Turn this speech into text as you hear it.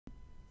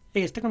Hey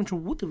guys, Tech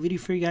with the video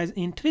for you guys.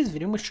 In today's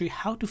video, I'm going to show you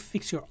how to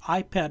fix your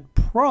iPad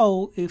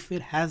Pro if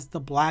it has the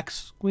black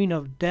screen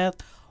of death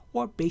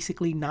or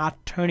basically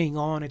not turning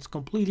on. It's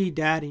completely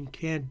dead and you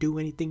can't do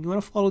anything. You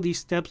want to follow these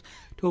steps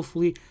to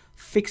hopefully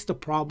fix the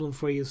problem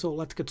for you. So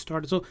let's get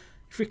started. So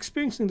if you're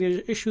experiencing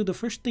the issue, the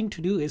first thing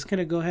to do is kind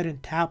of go ahead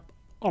and tap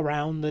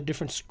around the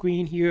different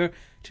screen here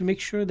to make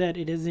sure that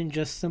it isn't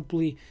just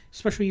simply,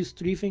 especially use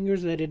 3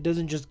 fingers, that it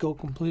doesn't just go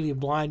completely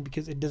blind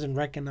because it doesn't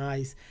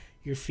recognize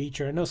your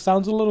feature. I know it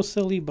sounds a little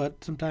silly,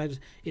 but sometimes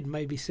it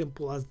might be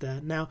simple as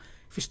that. Now,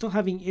 if you're still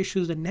having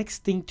issues, the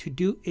next thing to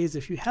do is,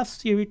 if you have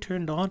Siri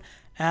turned on,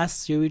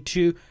 ask Siri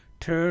to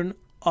turn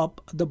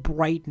up the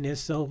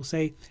brightness. So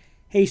say,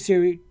 hey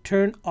Siri,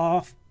 turn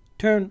up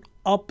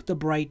the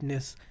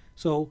brightness.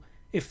 So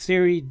if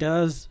Siri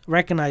does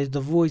recognize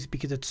the voice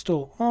because it's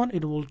still on,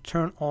 it will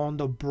turn on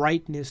the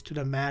brightness to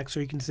the max.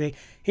 Or you can say,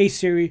 hey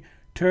Siri,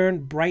 turn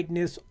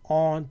brightness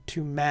on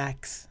to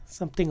max,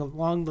 something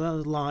along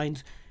those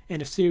lines.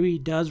 And if Siri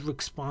does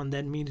respond,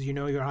 that means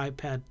your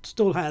iPad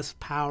still has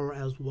power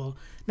as well.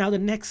 Now the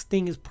next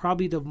thing is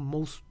probably the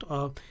most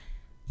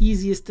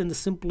easiest and the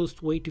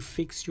simplest way to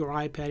fix your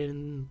iPad,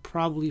 and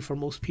probably for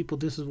most people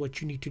this is what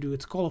you need to do.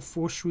 It's called a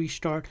force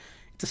restart.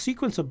 It's a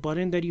sequence of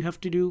buttons that you have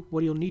to do.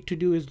 What you'll need to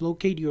do is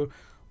locate your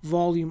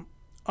volume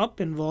up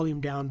and volume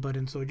down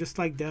button. So just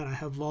like that, I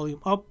have volume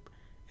up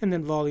and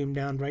then volume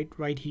down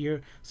right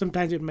here.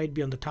 Sometimes it might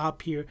be on the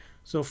top here.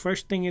 So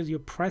first thing is you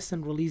press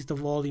and release the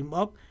volume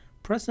up,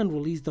 press and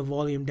release the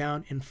volume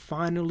down, and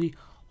finally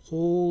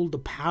hold the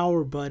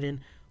power button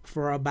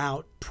for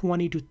about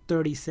 20 to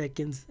 30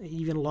 seconds,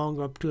 even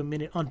longer, up to a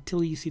minute,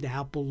 until you see the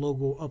Apple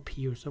logo up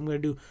here. So I'm going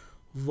to do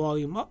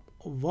volume up,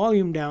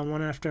 volume down,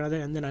 one after another,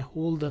 and then I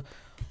hold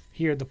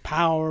the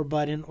power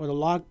button or the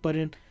lock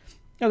button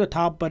or the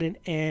top button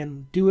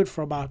and do it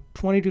for about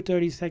 20 to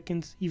 30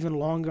 seconds, even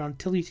longer,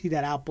 until you see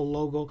that Apple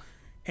logo,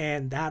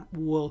 and that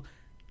will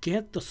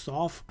get the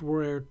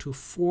software to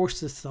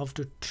force itself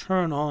to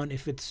turn on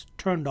if it's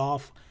turned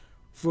off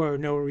for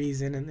no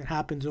reason, and it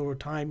happens over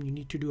time. You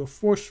need to do a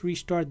force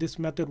restart. This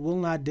method will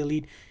not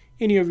delete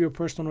any of your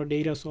personal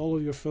data, so all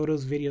of your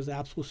photos, videos,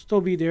 apps will still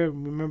be there.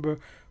 Remember,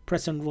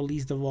 press and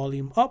release the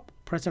volume up,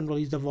 press and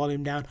release the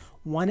volume down,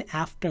 one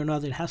after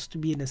another. It has to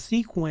be in a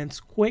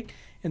sequence, quick,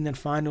 and then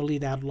finally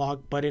that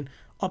lock button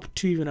up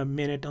to even a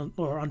minute,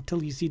 or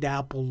until you see the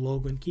Apple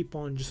logo, and keep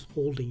on just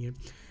holding it.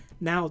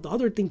 Now, the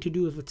other thing to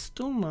do if it's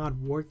still not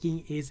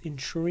working is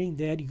ensuring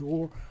that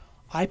your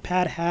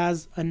iPad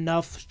has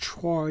enough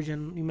charge.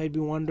 And you might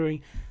be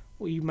wondering,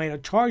 well, you might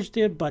have charged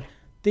it, but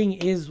thing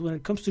is, when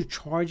it comes to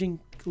charging,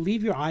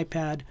 leave your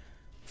iPad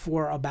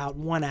for about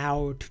 1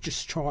 hour to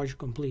just charge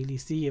completely.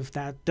 See if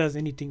that does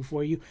anything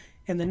for you.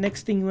 And the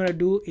next thing you want to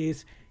do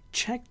is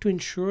check to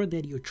ensure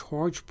that your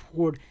charge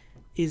port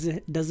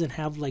doesn't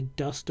have like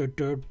dust or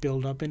dirt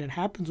buildup. And it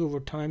happens over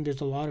time.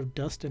 There's a lot of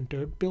dust and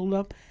dirt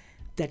buildup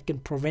that can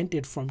prevent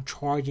it from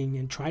charging,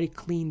 and try to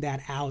clean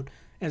that out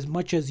as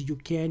much as you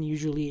can.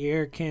 Usually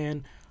air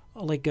can,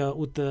 like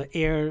with the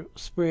air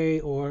spray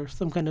or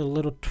some kind of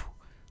little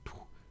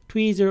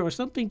tweezer or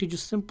something, to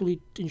just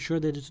simply ensure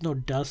that there's no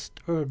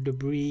dust or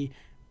debris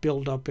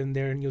build up in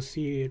there, and you'll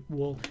see it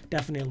will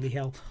definitely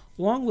help.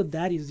 Along with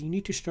that is you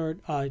need to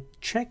start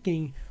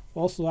checking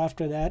also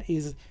after that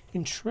is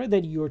ensure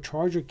that your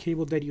charger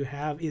cable that you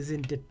have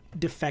isn't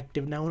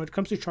defective. Now when it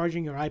comes to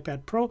charging your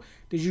iPad Pro,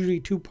 there's usually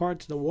 2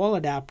 parts. The wall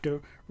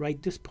adapter,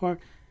 right, this part,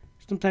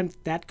 sometimes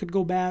that could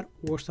go bad,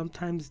 or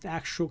sometimes the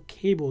actual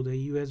cable,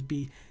 the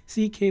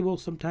USB-C cable,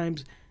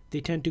 sometimes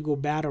they tend to go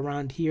bad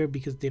around here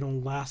because they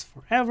don't last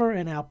forever,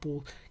 and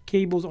Apple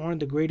cables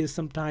aren't the greatest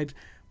sometimes.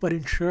 But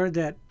ensure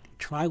that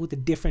try with a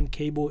different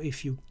cable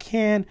if you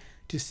can,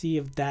 to see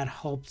if that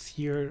helps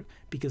here,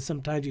 because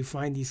sometimes you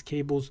find these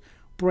cables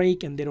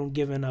break and they don't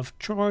give enough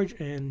charge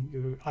and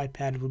your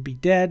iPad will be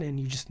dead, and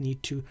you just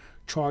need to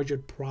charge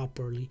it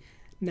properly.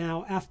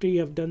 Now after you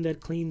have done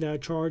that, clean the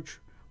charge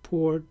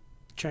port,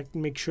 check,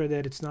 make sure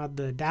that it's not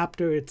the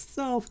adapter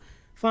itself.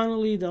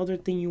 Finally, the other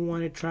thing you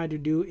want to try to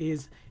do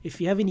is,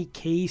 if you have any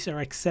case or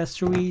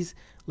accessories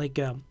like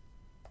a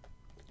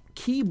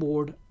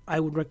keyboard, I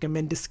would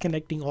recommend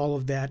disconnecting all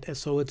of that,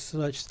 so it's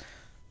just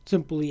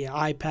simply an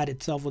iPad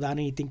itself without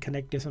anything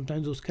connected.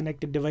 Sometimes those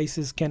connected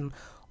devices can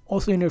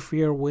also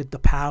interfere with the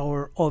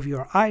power of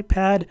your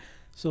iPad,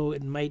 so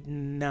it might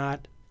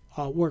not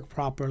work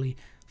properly.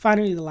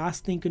 Finally, the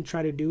last thing you can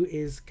try to do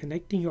is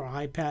connecting your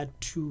iPad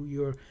to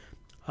your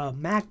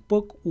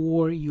MacBook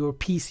or your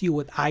PC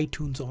with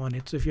iTunes on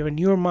it. So if you have a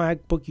newer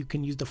MacBook, you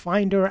can use the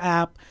Finder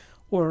app,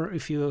 or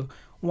if you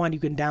want, you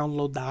can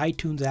download the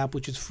iTunes app,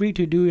 which is free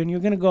to do, and you're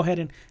going to go ahead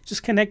and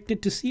just connect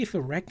it to see if it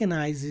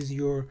recognizes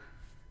your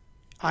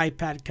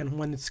iPad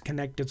when it's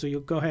connected. So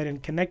you'll go ahead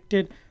and connect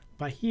it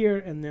by here,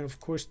 and then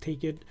of course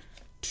take it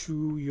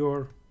to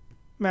your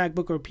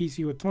MacBook or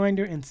PC with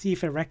Finder and see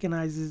if it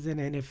recognizes it,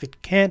 and if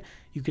it can,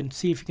 you can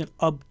see if you can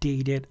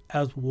update it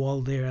as well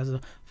there as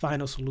a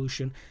final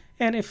solution.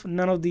 And if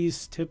none of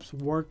these tips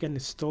work and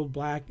it's still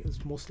black,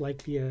 it's most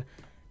likely a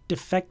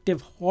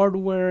defective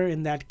hardware,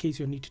 in that case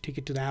you'll need to take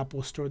it to the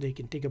Apple store. They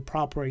can take a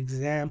proper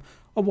exam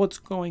of what's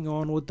going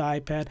on with the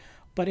iPad.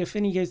 But if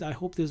any case, I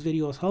hope this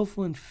video was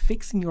helpful in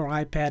fixing your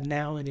iPad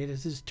now and it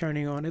is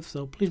turning on. If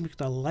so, please make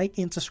sure to like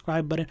and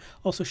subscribe button.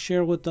 Also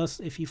share with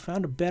us if you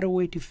found a better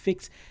way to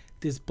fix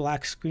this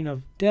black screen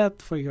of death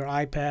for your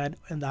iPad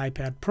and the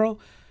iPad Pro.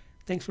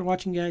 Thanks for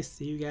watching, guys.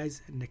 See you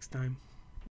guys next time.